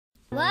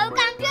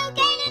Welcome to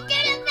Kaden's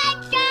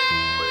Adventure!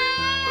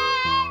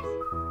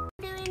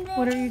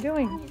 What are you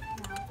doing?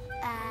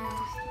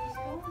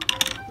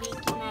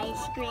 Making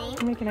ice cream.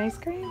 You making ice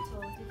cream?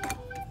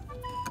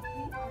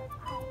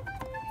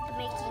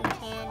 Making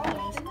candy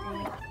ice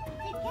cream.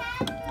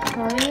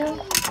 Are you?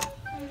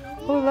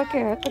 Oh, look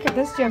at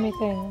this yummy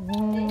thing.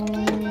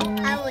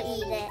 I will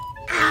eat it.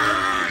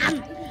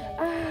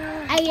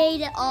 I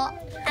ate it all.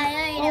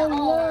 Oh,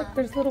 look,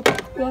 there's little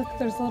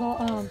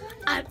popsicles.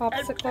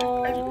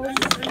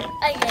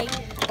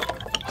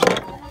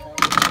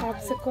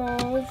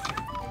 Popsicles.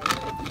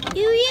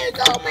 You used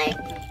all my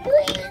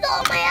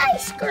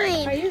ice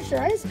cream. I used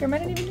your ice cream. I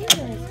didn't even use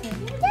your ice cream.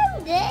 You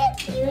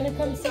did. You want to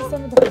come see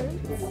some of the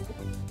fruits?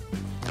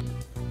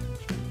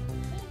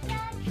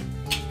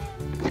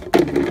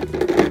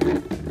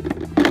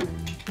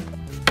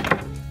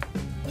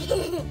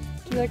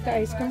 Do you like the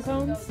ice cream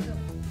cones?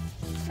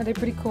 Are they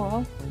pretty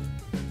cool?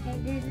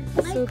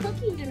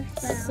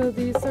 So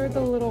these are the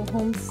little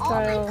home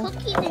style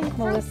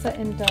Melissa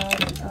and Doug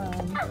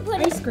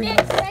ice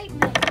creams. There's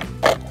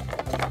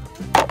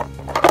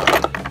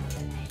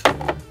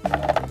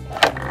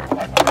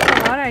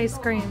a lot of ice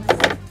creams.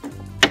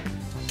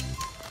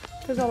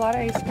 There's a lot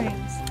of ice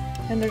creams.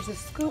 And there's a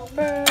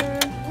scooper.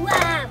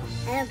 Wow.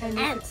 And you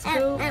can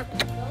scoop. I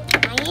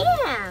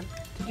am.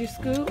 Did you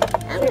scoop?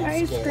 Okay,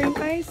 ice cream,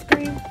 ice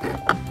cream.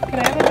 Can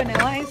I have a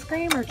vanilla ice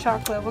cream or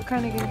chocolate? What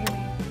kind are you going to give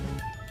me?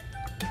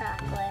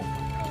 Chocolate.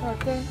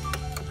 Chocolate?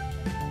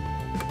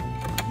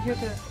 You have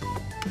to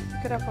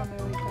pick it up on me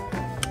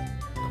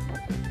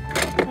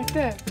like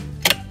this.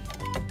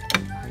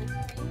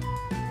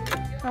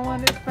 I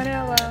want it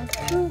vanilla.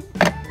 Ooh.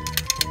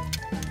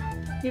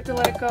 You have to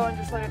let it go and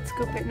just let it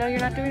scoop it. No, you're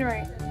not doing it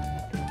right.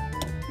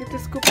 You have to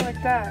scoop it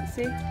like that,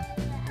 see?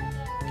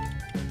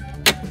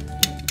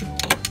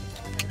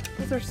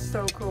 Those are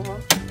so cool.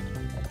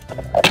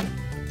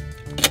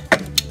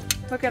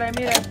 Look at, I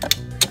made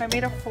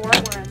a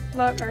 4-1.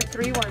 Look, or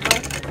 3-1,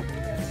 look.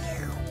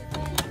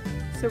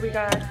 So we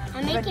got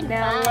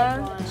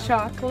vanilla,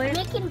 chocolate,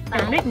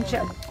 and knitting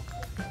chip.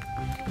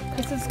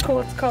 This is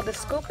cool. It's called the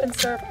Scoop and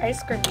Serve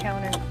Ice Cream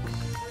Counter.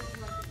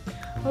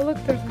 Oh look,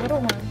 there's little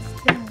ones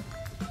too.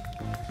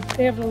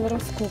 They have the little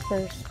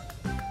scoopers.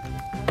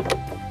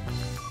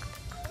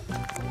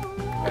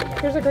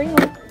 Here's a green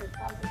one.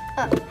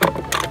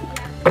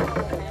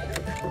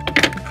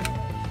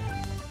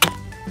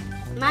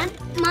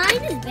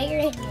 Mine is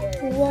bigger than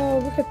yours. Whoa,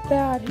 look at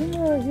that.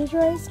 Here's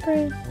your ice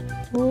cream.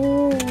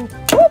 Ooh.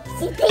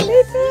 Whoops! It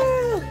It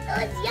fell!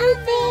 It's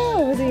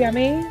yummy. Was it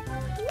yummy?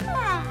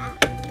 Yeah.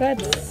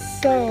 That's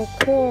so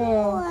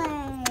cool.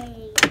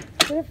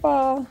 Did it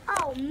fall?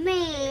 Oh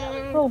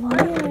man. Oh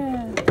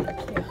man.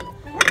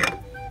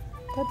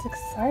 That's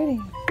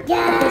exciting.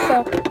 Yeah. Okay, so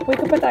we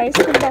can put the ice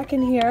cream back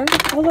in here.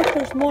 Oh look,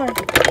 there's more.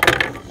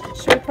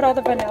 Should we put all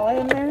the vanilla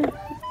in there?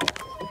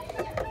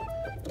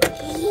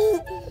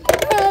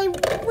 Hey,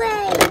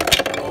 wait.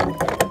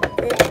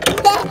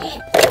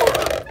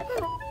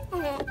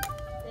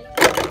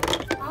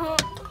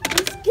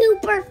 The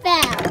scooper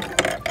fell.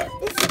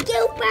 The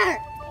scooper.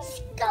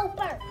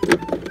 Scooper.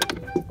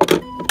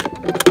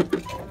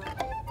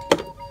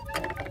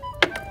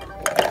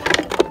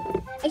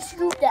 I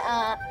scooped it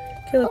up.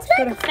 Okay, let's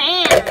put a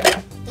fan.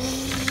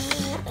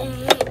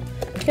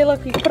 Okay,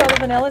 look, you can put all the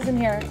vanillas in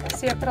here.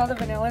 See, I put all the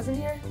vanillas in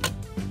here.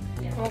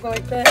 And we'll go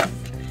like this,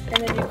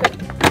 and then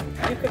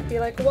you could be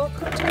like,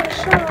 "Welcome to my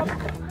shop."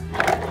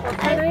 What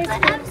kind of ice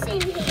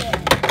cream?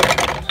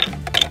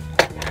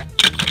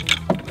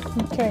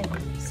 Okay,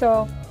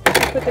 so we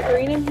put the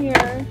green in here,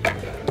 and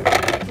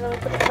then we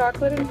put the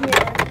chocolate in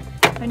here,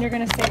 and you're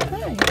gonna say,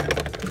 "Hi,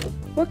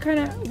 what kind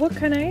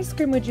of ice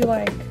cream would you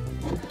like?"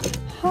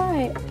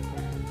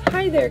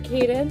 Hi there,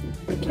 Kaden.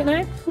 Can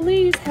I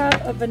please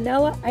have a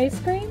vanilla ice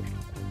cream?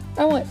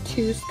 I want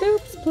 2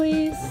 scoops,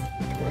 please.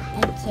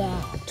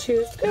 Yeah.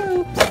 2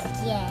 scoops.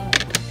 Yeah.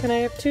 Can I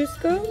have 2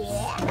 scoops?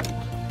 Yeah.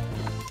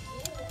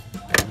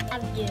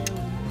 I'll do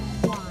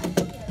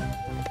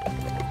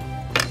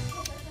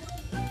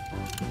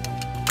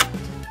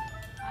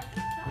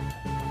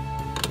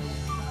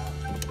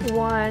 1.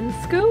 1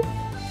 scoop.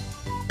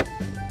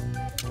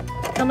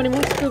 How many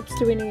more scoops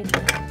do we need?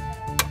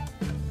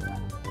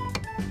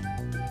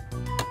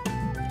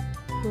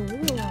 Ooh.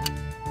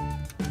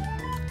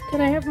 Can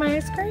I have my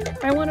ice cream?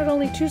 I wanted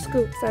only 2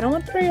 scoops. I don't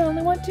want 3, I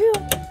only want 2.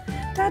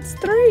 That's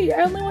 3.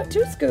 I only want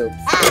 2 scoops.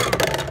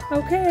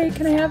 Okay,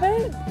 can I have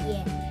it?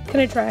 Yeah. Can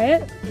I try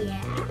it? Yeah.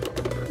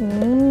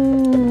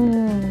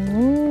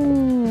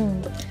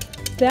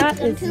 That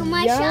is to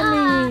my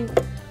yummy.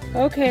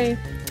 Okay,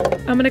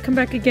 I'm gonna come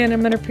back again.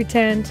 I'm gonna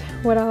pretend.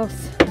 What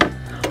else?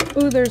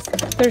 Ooh,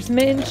 there's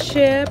mint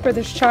chip, or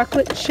there's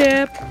chocolate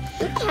chip.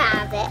 You can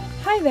have it.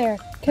 Hi there.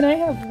 Can I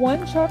have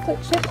 1 chocolate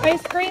chip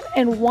ice cream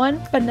and 1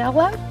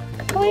 vanilla,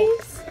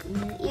 please?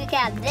 You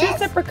got 2 this.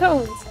 separate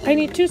cones. I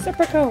need 2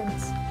 separate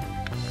cones.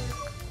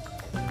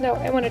 No,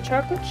 I want a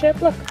chocolate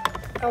chip. Look,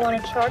 I want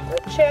a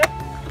chocolate chip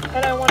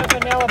and I want a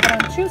vanilla, but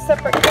on 2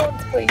 separate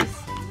cones,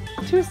 please.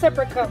 2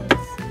 separate cones.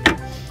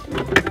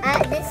 I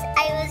was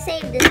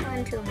save this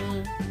one to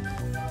me.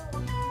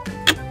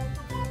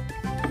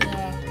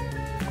 Yeah.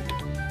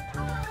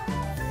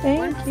 Thank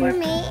One you. for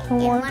me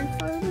and one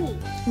for me.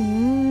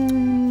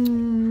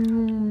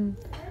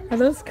 Are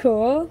those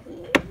cool?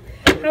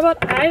 How about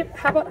I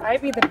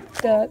be the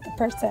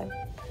person,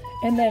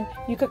 and then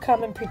you could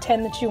come and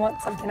pretend that you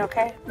want something.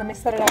 Okay? Let me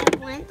set it up.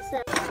 I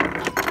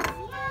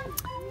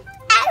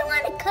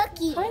want a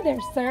cookie. Hi there,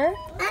 sir.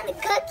 I want a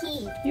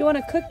cookie. You want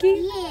a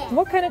cookie? Yeah.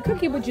 What kind of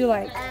cookie would you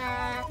like?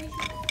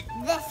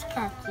 This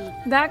cookie.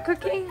 That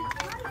cookie?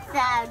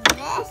 So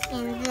this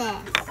and this.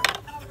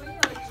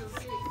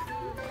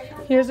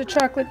 Here's a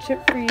chocolate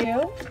chip for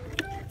you.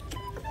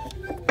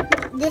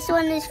 This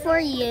one is for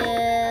you.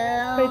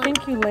 I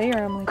think you layer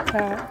them like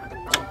that.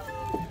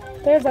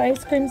 There's an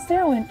ice cream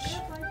sandwich.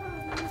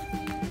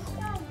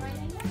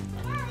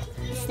 Hi,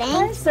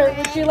 Thanks. sir.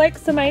 Would you like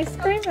some ice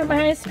cream at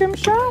my ice cream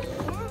shop?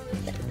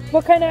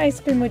 What kind of ice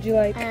cream would you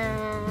like?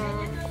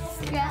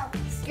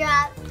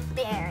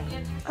 Strawberry.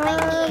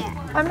 Right here.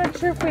 I'm not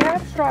sure if we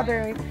have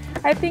strawberry.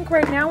 I think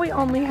right now we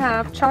only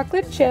have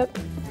chocolate chip,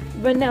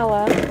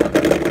 vanilla,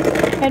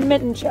 and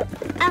mint and chip.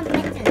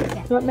 Mint.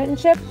 You want mint and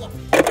chip? Yeah.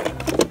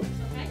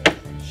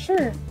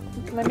 Sure.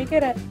 Let me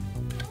get it.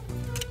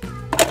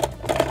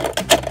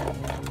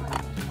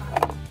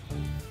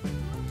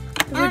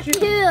 Would you, Two.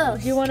 do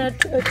you want a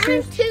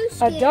Two scoops.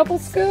 double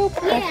scoop?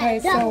 Yeah, Okay,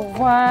 so double.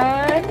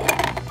 one.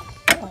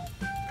 Oh.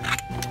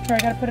 Here, I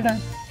gotta put it on.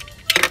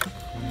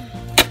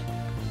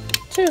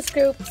 2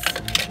 scoops.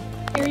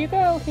 Here you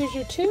go. Here's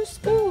your 2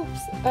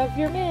 scoops of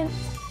your mint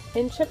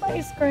and chip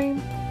ice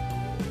cream.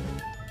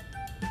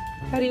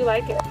 How do you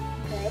like it?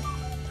 Good.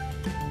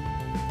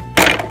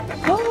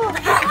 Oh,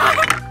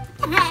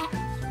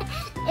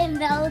 It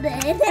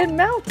melted. it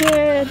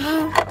melted.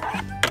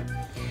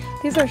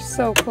 These are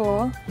so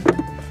cool.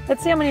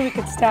 Let's see how many we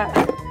could stack.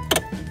 Oh,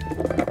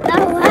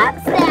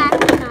 what's that?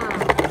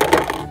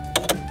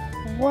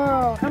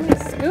 Whoa, how many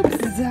scoops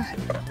is that?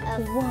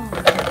 Whoa.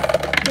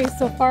 Okay,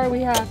 so far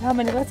we have how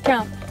many? Let's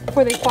count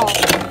before they fall.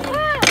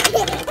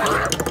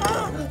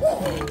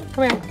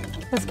 Come here,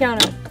 let's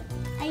count them.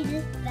 I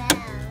just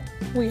fell.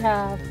 We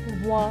have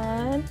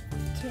 1,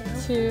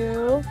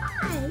 2,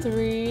 5.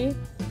 3,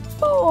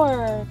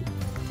 4.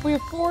 We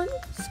have 4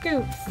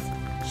 scoops.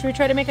 Should we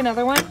try to make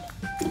another one?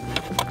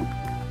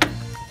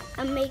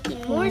 I'm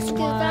making more scoops.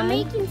 One. I'm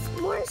making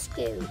more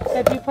scoops.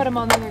 If you put them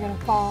on there, they're gonna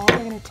fall. They're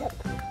gonna tip.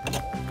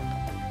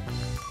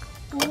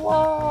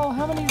 Whoa,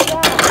 how many is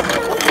that?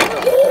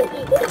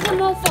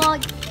 Come on,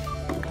 frog.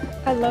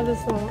 I love this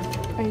little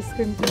ice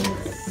cream thing.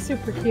 It's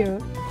super cute.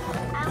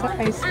 It's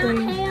an ice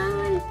cream. I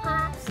want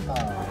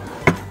popsicle.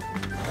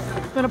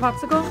 Want a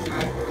popsicle? This.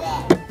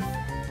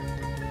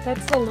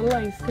 That's a little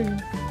ice cream.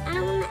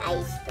 I want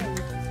ice cream.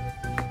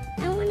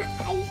 I want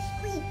ice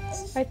cream.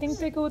 I think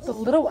they go with the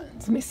little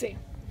ones. Let me see.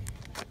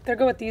 They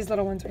go with these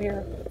little ones right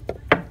here.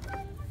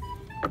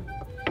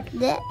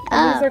 This.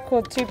 And these are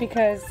cool too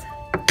because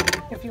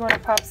if you want a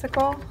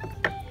popsicle,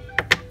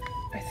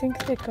 I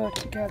think they go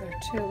together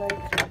too. Like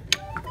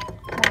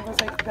one goes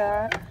like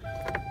that.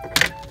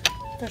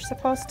 They're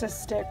supposed to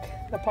stick,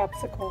 the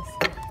popsicles,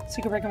 so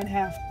you can break them in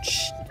half.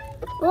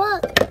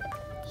 Look.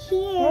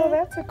 Here. Oh,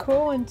 that's a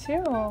cool one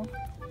too.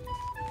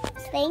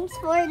 Thanks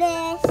for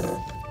this.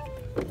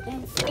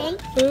 And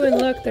thanks. Ooh, and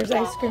look, there's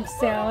ice cream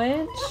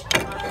sandwich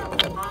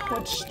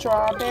with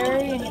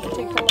strawberry, and you can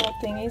take the little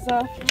thingies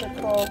off. They're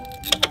cool.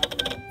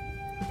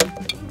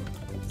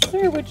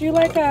 Sir, would you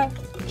like a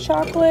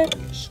chocolate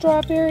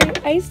strawberry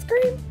ice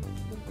cream?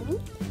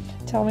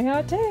 Tell me how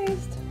it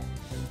tastes.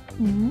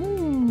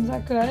 Is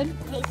that good?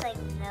 Tastes like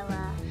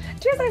vanilla.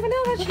 Tastes like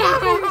vanilla.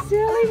 Strawberry,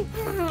 silly.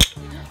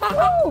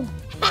 Woo!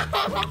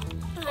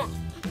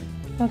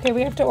 Okay,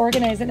 we have to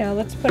organize it now.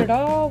 Let's put it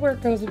all where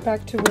it goes,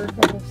 back to where it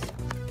goes.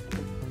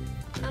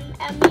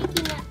 I'm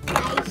making an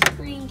ice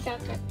cream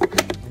chocolate.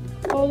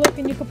 Oh, look,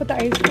 and you can put the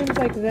ice creams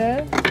like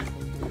this.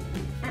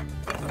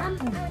 I'm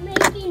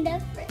making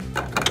different.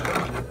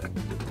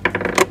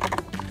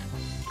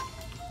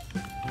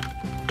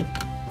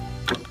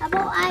 How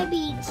about I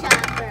be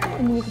chopper?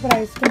 And we can put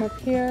ice cream up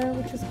here,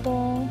 which is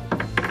cool.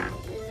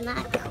 It's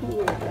not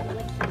cool.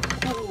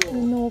 It's cool. And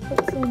then we'll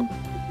put some.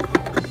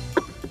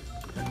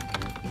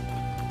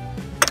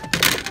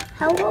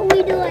 How about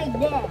we do like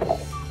this?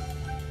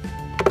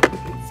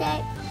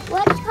 Say,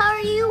 what color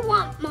you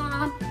want,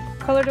 Mom?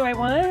 Color do I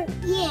want?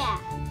 Yeah.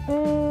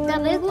 The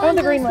big I one want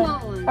the or green the one.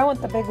 small one? I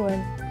want the big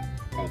one.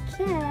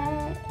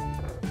 Okay.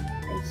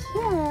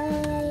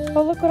 Okay.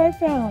 Oh, look what I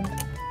found.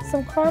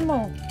 Some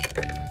caramel.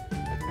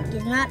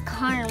 It's not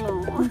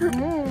caramel.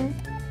 Mm-hmm.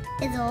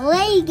 It's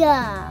Lego.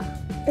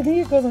 I think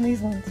it goes on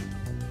these ones.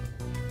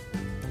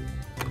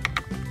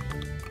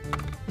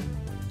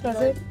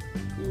 Does it?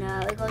 No,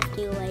 it goes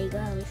to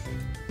Legos.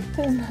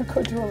 Does not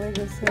go to a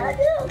Lego set.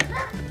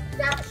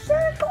 That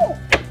circle.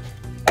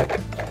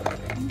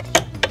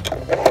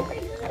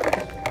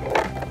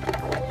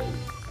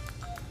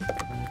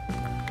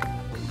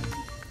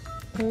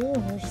 Ooh,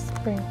 there's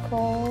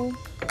sprinkles.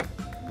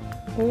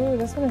 Ooh,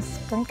 this one is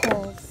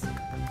sprinkles.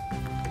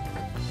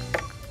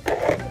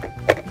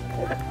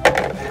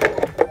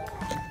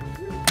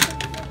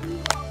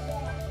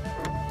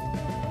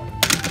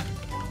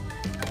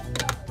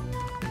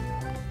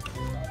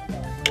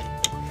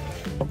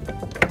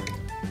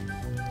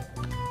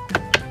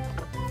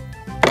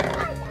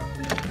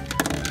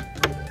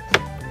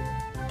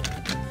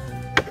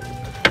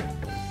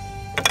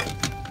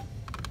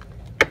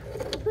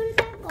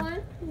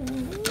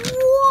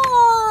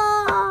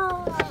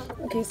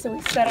 so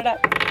we set it up.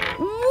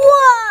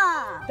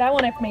 Whoa! That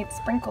one I've made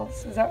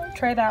sprinkles.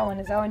 Try that one.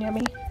 Is that one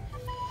yummy?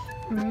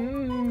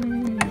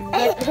 Mmm.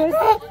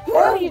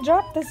 Oh, you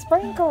dropped the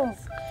sprinkles.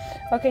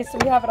 Okay, so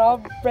we have it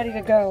all ready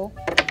to go.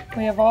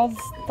 We have all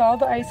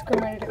the ice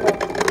cream ready to go.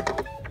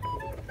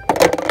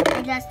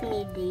 I just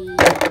need these.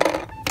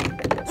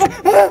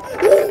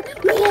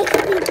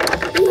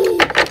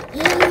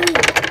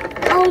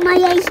 Oh, my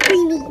ice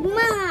cream is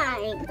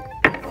mine.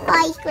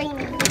 Ice cream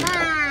is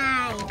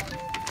mine.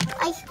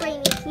 Ice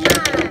cream is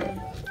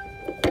mine.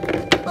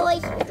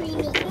 Ice cream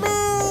is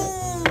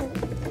mine.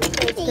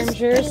 Ice cream's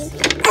yours?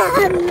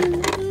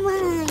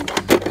 Mine.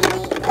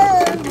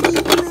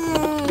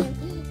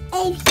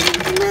 Ice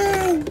cream is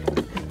mine.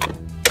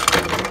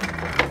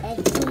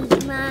 Ice cream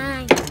is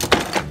mine.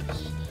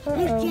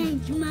 I've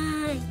changed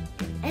mine.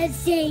 I've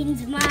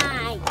changed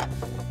mine.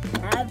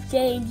 I've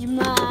changed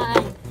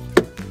mine.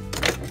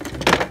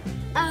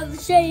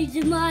 I've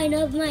changed mine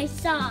of my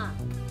song.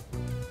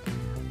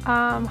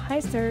 Hi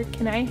sir,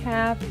 can I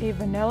have a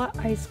vanilla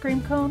ice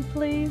cream cone,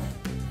 please?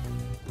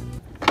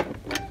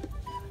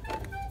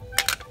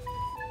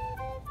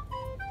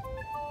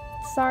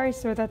 Sorry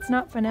sir, that's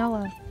not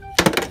vanilla.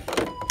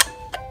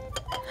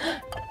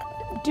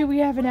 Do we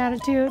have an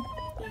attitude?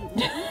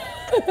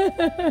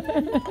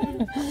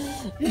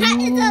 That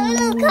is a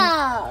little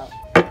cup.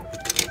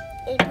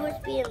 It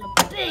must be in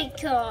the big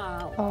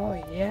cup. Oh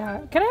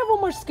yeah. Can I have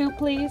one more scoop,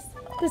 please?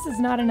 This is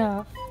not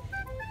enough.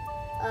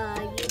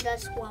 You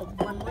just want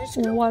one more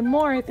scoop? One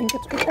more, I think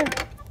it's okay.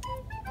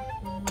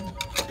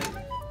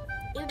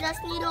 You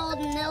just need all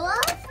vanilla?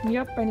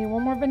 Yep, I need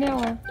one more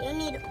vanilla. You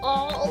need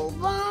all of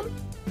them?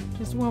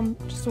 Just one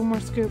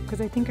more scoop,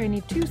 because I think I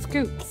need 2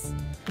 scoops.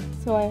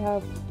 So I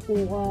have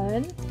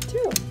 1,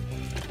 2.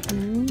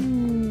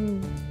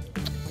 Mmm.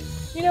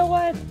 You know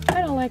what?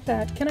 I don't like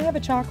that. Can I have a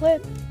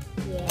chocolate?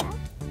 Yeah.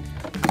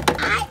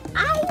 I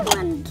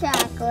want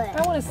chocolate.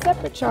 I want a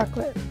separate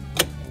chocolate.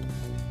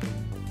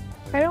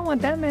 I don't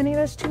want that many.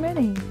 That's too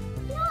many.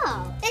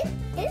 No, it's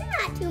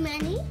not too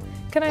many.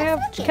 Can I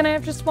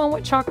have just one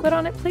with chocolate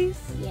on it, please?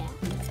 Yeah.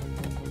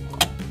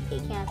 Be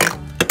careful.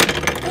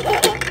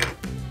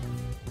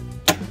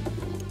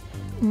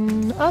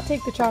 I'll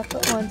take the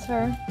chocolate one,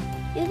 sir.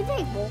 You can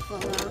take both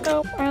of them.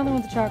 Nope, I only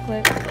want the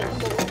chocolate. Both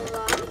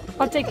of them.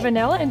 I'll take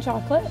vanilla and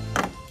chocolate.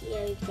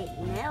 Yeah, you take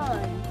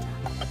vanilla.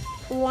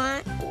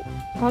 One.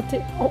 I'll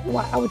take. Oh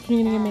wow! What can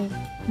you give me?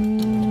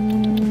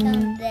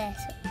 This.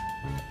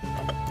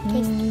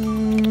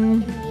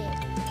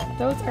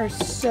 Those are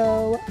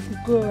so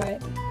good.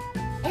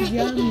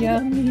 Yum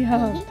yum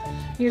yum.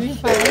 You're being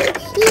fine.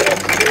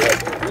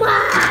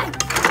 Mine!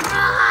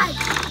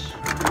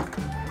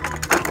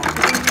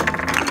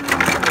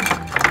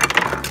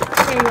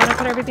 Okay, you want to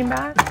put everything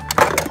back?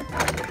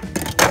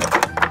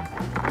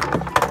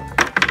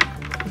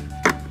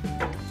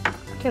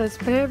 Okay, let's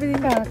put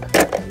everything back.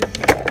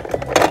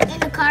 In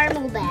the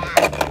caramel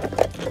bag.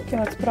 Okay,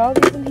 let's put all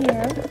these in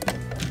here.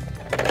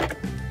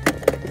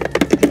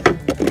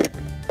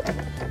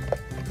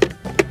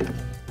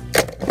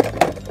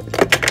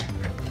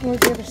 Where's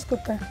the other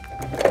scooper?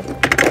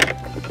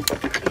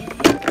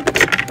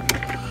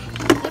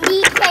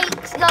 These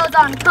cakes goes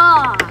on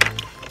top.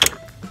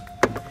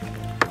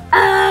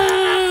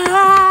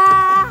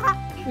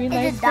 Green It's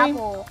ice a cream?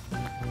 double.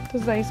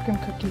 Those are ice cream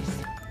cookies.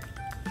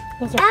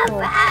 Those are cool.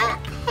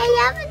 Hey,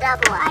 have a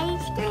double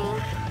ice cream.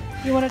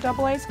 You want a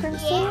double ice cream, Yeah.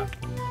 sir?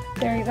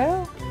 There you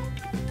go.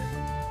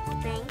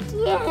 Thank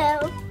you.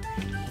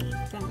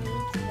 Thank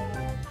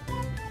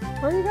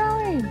Where are you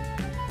going? you.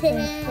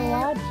 Thanks for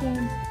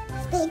watching.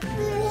 Thank you.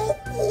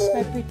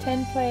 My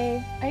pretend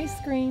play ice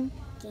cream.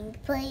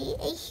 Play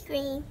ice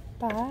cream.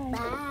 Bye.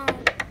 Bye.